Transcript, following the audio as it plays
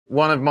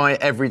One of my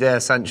everyday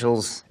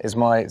essentials is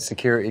my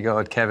security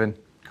guard, Kevin.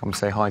 Come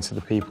say hi to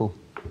the people.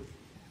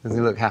 Does he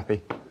look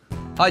happy?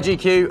 Hi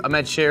GQ, I'm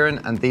Ed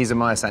Sheeran, and these are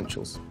my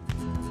essentials.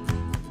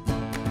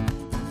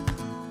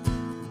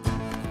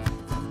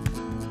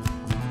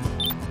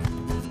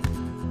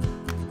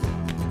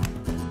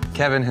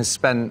 Kevin has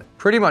spent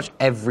pretty much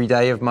every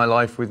day of my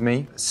life with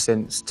me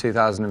since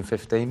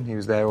 2015. He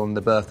was there on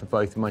the birth of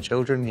both of my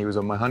children. He was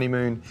on my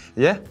honeymoon.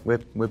 Yeah,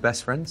 we're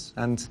best friends,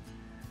 and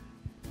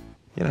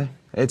you know,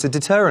 it's a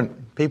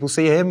deterrent. People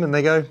see him and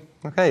they go,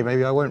 okay,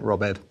 maybe I won't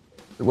rob Ed.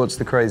 What's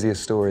the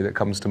craziest story that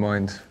comes to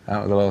mind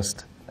out of the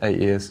last 8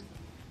 years?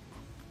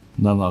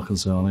 None that I can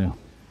say on here.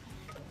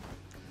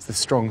 It's the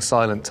strong,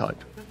 silent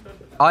type.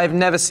 I've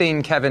never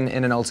seen Kevin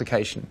in an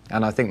altercation,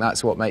 and I think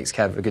that's what makes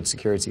Kev a good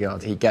security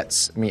guard. He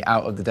gets me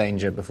out of the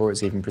danger before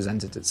it's even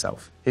presented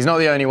itself. He's not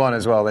the only one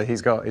as well.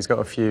 He's got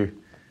a few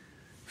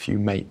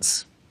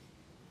mates.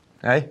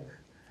 Hey?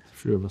 A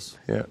few of us.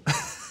 Yeah.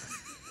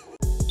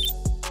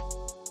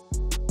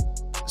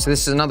 So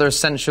this is another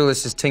essential.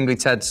 This is Tingly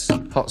Ted's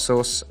hot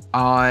sauce.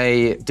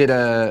 I did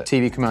a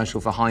TV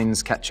commercial for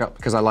Heinz ketchup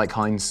because I like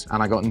Heinz,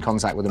 and I got in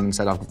contact with them and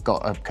said, I've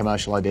got a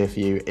commercial idea for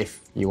you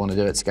if you want to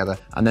do it together.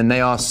 And then they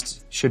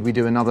asked, should we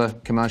do another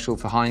commercial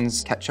for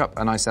Heinz ketchup?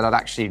 And I said, I'd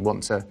actually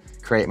want to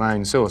create my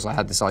own sauce. I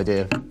had this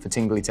idea for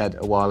Tingly Ted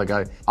a while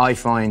ago. I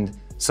find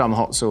some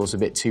hot sauce a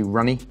bit too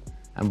runny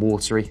and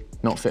watery,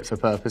 not fit for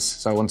purpose.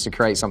 So I wanted to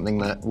create something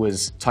that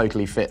was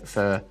totally fit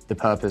for the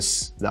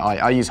purpose that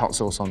I use hot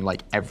sauce on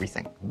like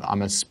everything.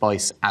 I'm a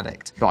spice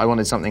addict. But I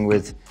wanted something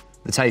with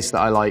the taste that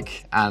I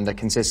like and a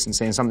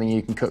consistency and something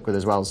you can cook with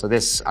as well. So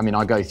this, I mean,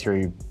 I go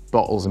through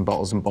bottles and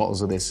bottles and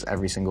bottles of this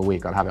every single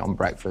week. I'd have it on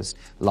breakfast,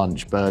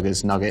 lunch,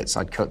 burgers, nuggets.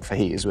 I'd cook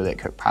fajitas with it,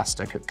 cook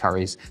pasta, cook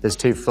curries. There's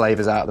 2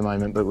 flavors out at the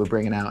moment, but we're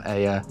bringing out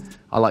a,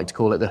 I like to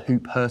call it the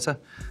hoop hurter,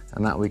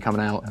 and that will be coming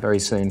out very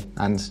soon.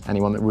 And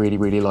anyone that really,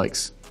 really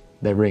likes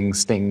their ring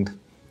stinged,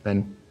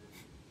 then,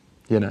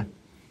 you know.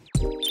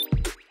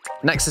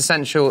 Next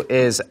essential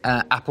is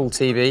Apple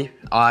TV.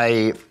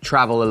 I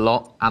travel a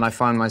lot and I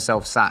find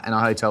myself sat in a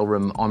hotel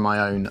room on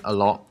my own a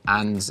lot,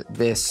 and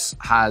this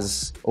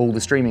has all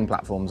the streaming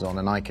platforms on,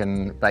 and I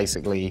can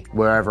basically,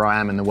 wherever I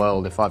am in the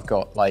world, if I've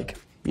got like,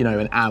 you know,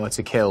 an hour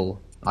to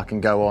kill, I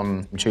can go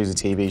on, choose a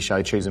TV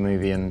show, choose a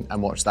movie and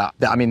watch that.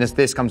 I mean,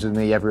 this comes with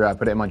me everywhere. I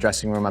put it in my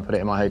dressing room, I put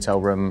it in my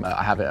hotel room,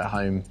 I have it at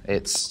home.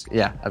 It's,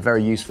 yeah, a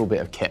very useful bit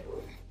of kit.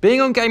 Being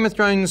on Game of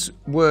Thrones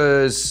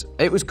was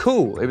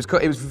cool. It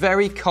was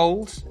very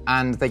cold,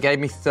 and they gave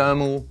me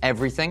thermal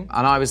everything.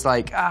 And I was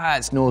like,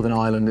 it's Northern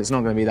Ireland, it's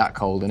not gonna be that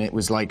cold. And it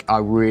was like, I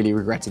really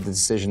regretted the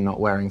decision not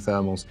wearing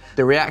thermals.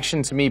 The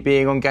reaction to me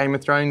being on Game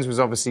of Thrones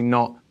was obviously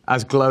not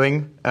as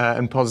glowing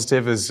and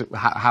positive as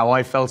how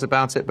I felt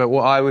about it. But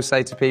what I would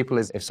say to people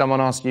is, if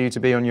someone asked you to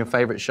be on your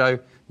favorite show,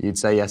 you'd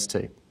say yes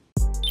too.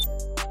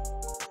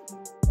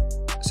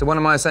 So one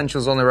of my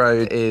essentials on the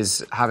road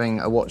is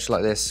having a watch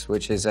like this,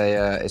 which is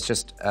it's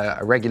just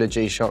a regular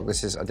G-shock.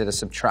 I did a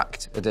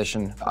Subtract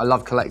edition. I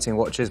love collecting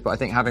watches, but I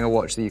think having a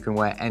watch that you can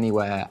wear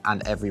anywhere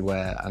and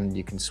everywhere, and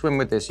you can swim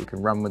with this, you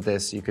can run with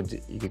this, you could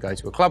go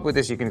to a club with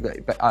this,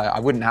 I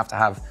wouldn't have to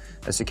have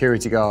a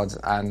security guard,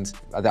 and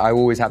I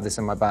always have this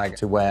in my bag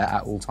to wear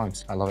at all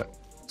times. I love it.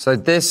 So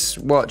this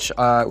watch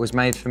was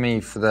made for me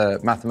for the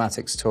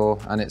mathematics tour,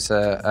 and it's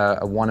a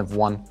one of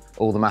one,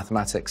 all the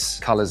mathematics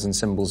colours and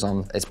symbols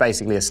on. It's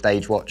basically a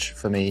stage watch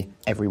for me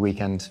every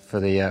weekend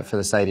for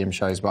the stadium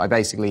shows, but I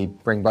basically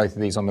bring both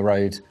of these on the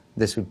road.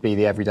 This would be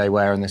the everyday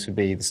wear and this would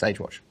be the stage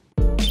watch.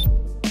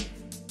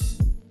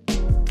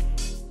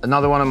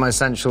 Another one of my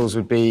essentials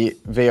would be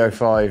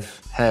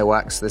VO5 hair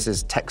wax. This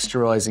is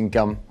texturizing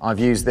gum. I've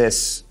used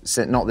this,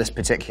 not this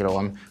particular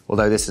one,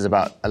 although this is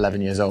about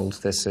 11 years old.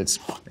 It's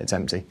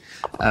empty.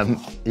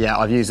 Yeah,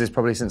 I've used this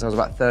probably since I was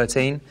about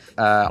 13.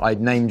 I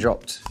name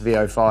dropped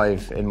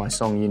VO5 in my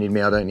song You Need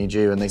Me, I Don't Need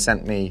You, and they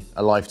sent me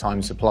a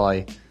lifetime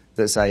supply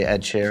that say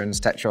Ed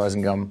Sheeran's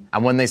texturizing gum.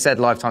 And when they said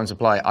lifetime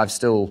supply, I've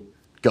still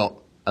got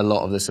a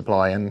lot of the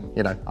supply, and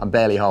you know, I'm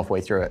barely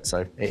halfway through it, so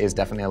it is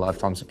definitely a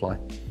lifetime supply.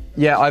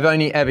 Yeah, I've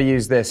only ever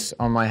used this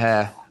on my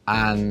hair,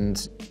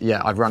 and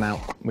yeah, I've run out,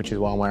 which is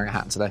why I'm wearing a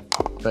hat today.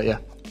 But yeah,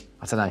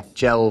 I don't know,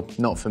 gel,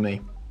 not for me.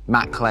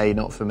 Matte clay,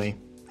 not for me.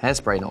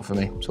 Hairspray, not for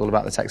me. It's all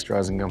about the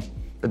texturizing gum.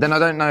 But then I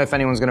don't know if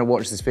anyone's gonna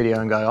watch this video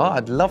and go, oh,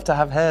 I'd love to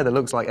have hair that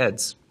looks like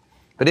Ed's.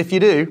 But if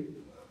you do...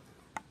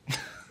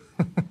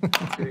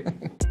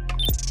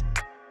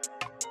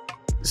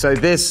 So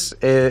this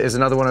is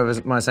another one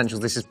of my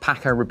essentials. This is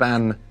Paco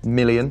Rabanne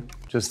Million,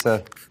 just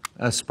a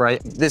spray.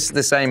 This is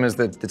the same as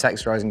the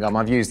texturizing gum.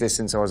 I've used this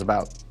since I was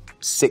about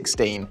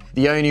 16.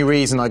 The only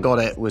reason I got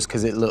it was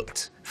because it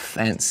looked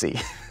fancy.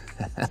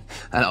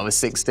 And I was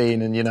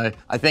 16, and you know,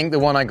 I think the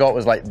one I got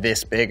was like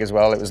this big as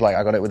well. It was like,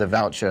 I got it with a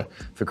voucher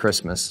for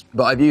Christmas.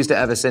 But I've used it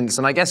ever since,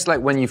 and I guess like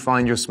when you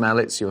find your smell,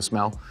 it's your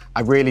smell.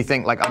 I really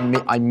think like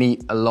I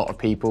meet a lot of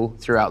people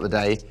throughout the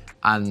day,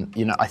 and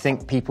you know, I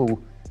think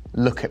people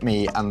look at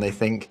me and they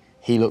think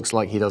he looks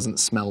like he doesn't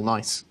smell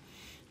nice.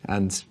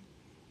 And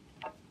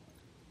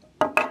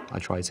I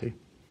try to.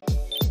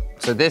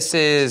 So this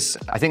is,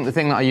 I think, the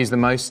thing that I use the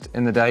most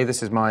in the day.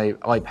 This is my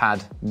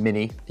iPad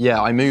mini. Yeah,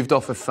 I moved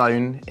off a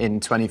phone in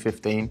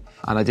 2015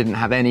 and I didn't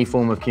have any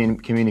form of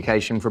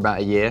communication for about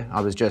a year. I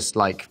was just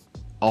like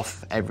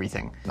off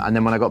everything. And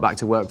then when I got back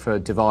to work for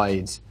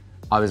Divide,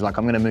 I was like,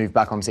 I'm gonna move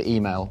back onto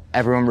email.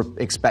 Everyone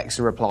expects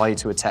a reply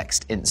to a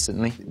text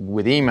instantly.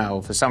 With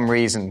email, for some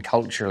reason,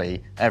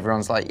 culturally,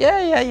 everyone's like,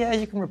 yeah,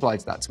 you can reply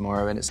to that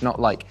tomorrow. And it's not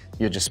like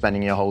you're just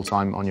spending your whole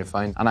time on your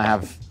phone. And I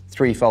have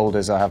 3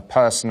 folders. I have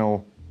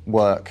personal,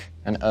 work,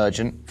 and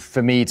urgent.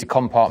 For me to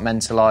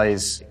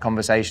compartmentalize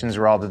conversations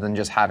rather than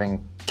just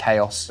having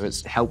chaos. So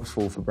it's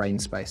helpful for brain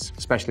space,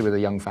 especially with a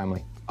young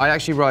family. I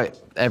actually write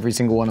every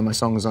single one of my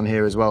songs on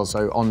here as well.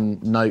 So on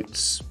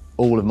notes,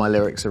 all of my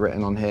lyrics are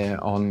written on here.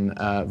 On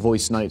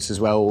voice notes as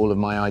well, all of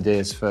my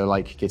ideas for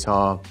like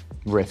guitar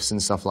riffs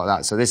and stuff like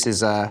that. So this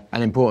is an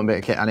important bit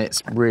of kit and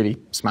it's really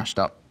smashed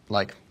up,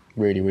 like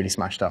really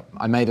smashed up.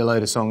 I made a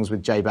load of songs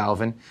with J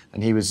Balvin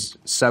and he was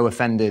so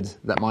offended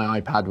that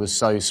my iPad was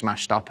so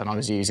smashed up and I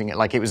was using it,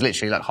 like it was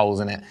literally like holes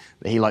in it,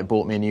 that he like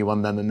bought me a new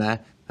one then and there.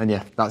 And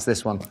yeah, that's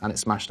this one and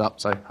it's smashed up.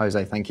 So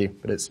Jose, thank you,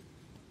 but it's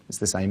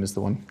the same as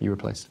the one you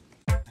replaced.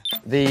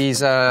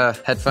 These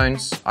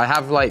headphones, I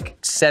have like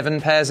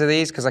 7 pairs of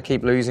these because I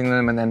keep losing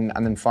them and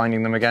then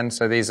finding them again.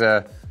 So these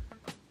are,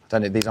 I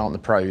don't know, these aren't the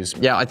pros.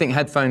 Yeah, I think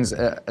headphones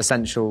are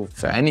essential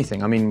for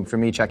anything. I mean, for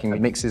me checking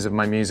mixes of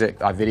my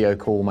music, I video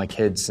call my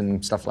kids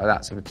and stuff like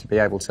that. So to be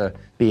able to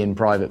be in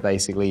private,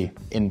 basically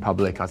in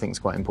public, I think is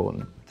quite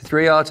important. The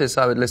 3 artists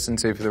I would listen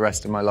to for the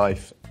rest of my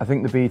life, I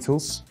think the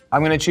Beatles.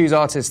 I'm going to choose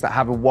artists that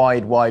have a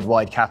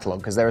wide catalogue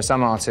because there are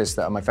some artists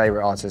that are my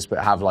favourite artists but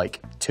have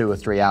like 2 or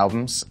 3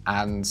 albums,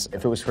 and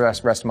if it was for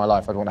the rest of my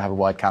life I'd want to have a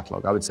wide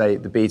catalogue. I would say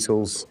the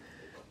Beatles,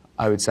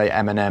 I would say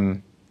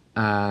Eminem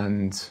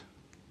and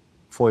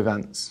Foy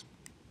Vance.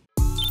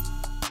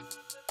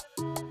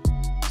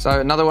 So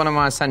another one of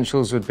my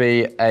essentials would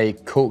be a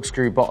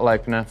corkscrew bottle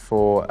opener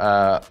for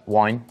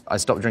wine. I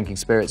stopped drinking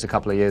spirits a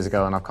couple of years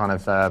ago and I've kind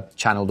of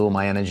channeled all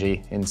my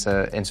energy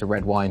into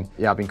red wine.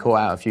 Yeah, I've been caught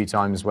out a few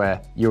times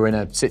where you're in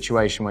a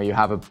situation where you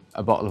have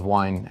a bottle of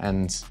wine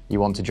and you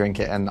want to drink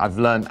it, and I've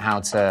learned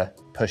how to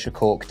push a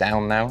cork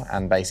down now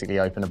and basically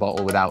open a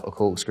bottle without a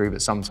corkscrew,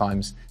 but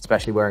sometimes,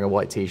 especially wearing a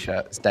white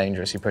t-shirt, it's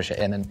dangerous. You push it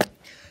in and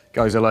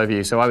goes all over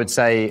you. So I would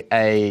say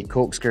a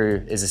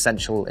corkscrew is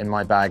essential in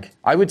my bag.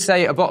 I would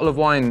say a bottle of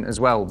wine as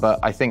well, but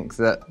I think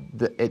that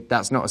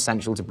that's not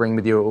essential to bring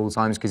with you at all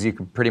times because you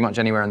can pretty much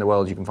anywhere in the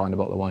world you can find a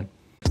bottle of wine.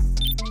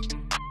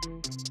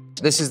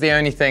 This is the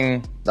only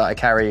thing that I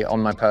carry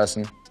on my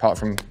person, apart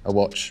from a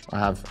watch. I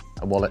have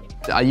a wallet.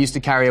 I used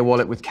to carry a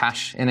wallet with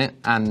cash in it,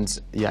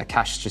 and yeah,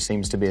 cash just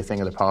seems to be a thing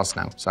of the past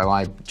now. So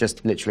I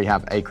just literally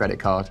have a credit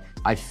card.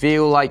 I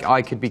feel like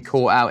I could be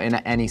caught out in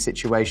any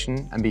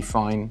situation and be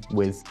fine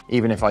with,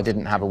 even if I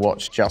didn't have a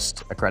watch,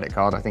 just a credit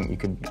card. I think you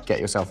could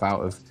get yourself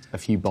out of a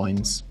few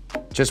binds.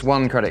 Just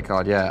one credit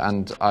card, yeah,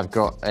 and I've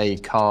got a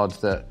card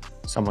that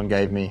someone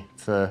gave me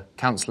for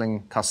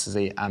counselling,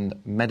 custody, and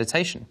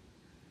meditation.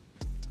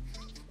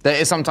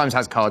 It sometimes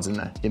has cards in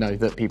there, you know,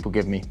 that people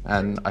give me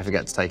and I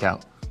forget to take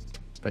out.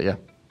 But yeah,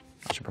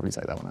 I should probably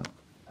take that one out.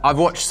 I've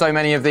watched so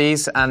many of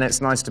these and it's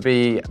nice to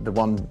be the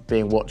one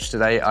being watched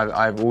today.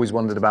 I've always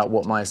wondered about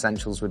what my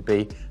essentials would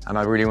be and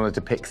I really wanted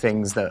to pick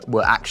things that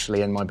were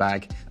actually in my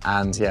bag.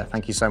 And yeah,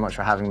 thank you so much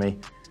for having me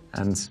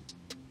and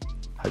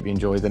hope you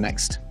enjoy the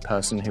next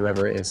person,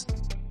 whoever it is.